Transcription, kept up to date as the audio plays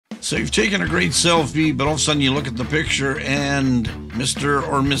So you've taken a great selfie, but all of a sudden you look at the picture and Mr.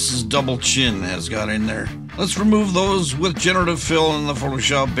 or Mrs. Double Chin has got in there. Let's remove those with Generative Fill in the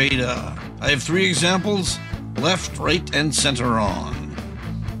Photoshop beta. I have 3 examples, left, right, and center on.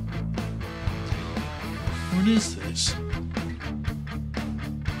 What is this?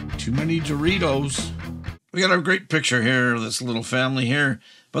 Too many Doritos. We got a great picture here of this little family here,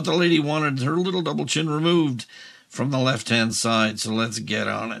 but the lady wanted her little double chin removed from the left-hand side, so let's get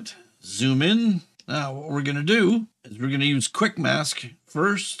on it. Zoom in. Now, what we're going to do is we're going to use Quick Mask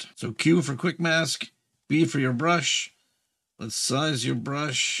first. So Q for Quick Mask, B for your brush. Let's size your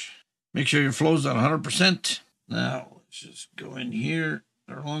brush. Make sure your flow's at 100%. Now, let's just go in here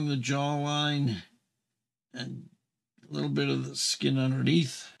along the jawline and a little bit of the skin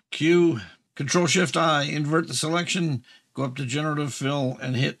underneath. Q, Control-Shift-I, invert the selection, go up to Generative Fill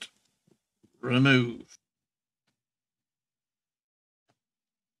and hit Remove.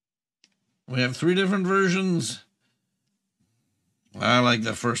 We have 3 different versions. I like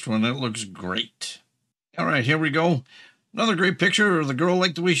the first one. It looks great. All right, here we go. Another great picture. The girl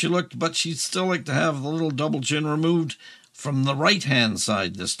liked the way she looked, but she'd still like to have the little double chin removed from the right-hand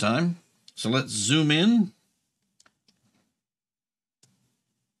side this time. So let's zoom in.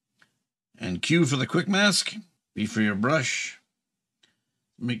 And Q for the Quick Mask. B for your brush.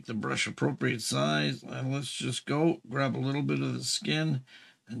 Make the brush appropriate size. And let's just go grab a little bit of the skin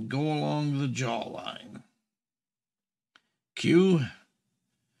and go along the jawline. Q,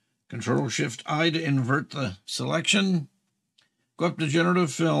 Control-Shift-I to invert the selection. Go up to Generative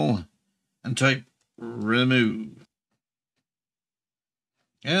Fill and type Remove.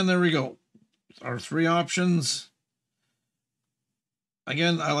 And there we go. Our 3 options.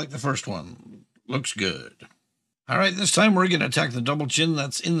 Again, I like the first one. Looks good. All right, this time we're going to attack the double chin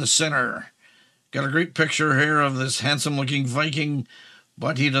that's in the center. Got a great picture here of this handsome-looking Viking,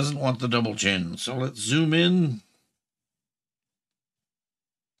 but he doesn't want the double chin. So let's zoom in.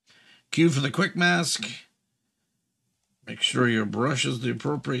 Q for the Quick Mask. Make sure your brush is the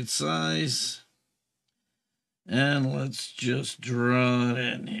appropriate size. And let's just draw it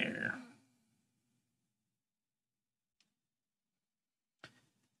in here.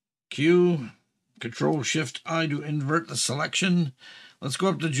 Q, Control-Shift-I to invert the selection. Let's go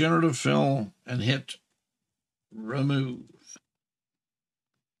up to Generative Fill and hit Remove.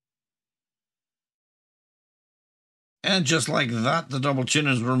 And just like that, the double chin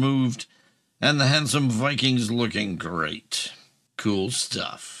is removed, and the handsome Viking's looking great. Cool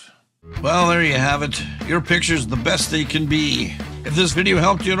stuff. Well, there you have it. Your picture's the best they can be. If this video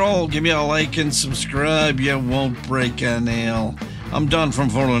helped you at all, give me a like and subscribe. You won't break a nail. I'm done from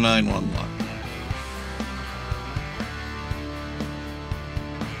Photo 911.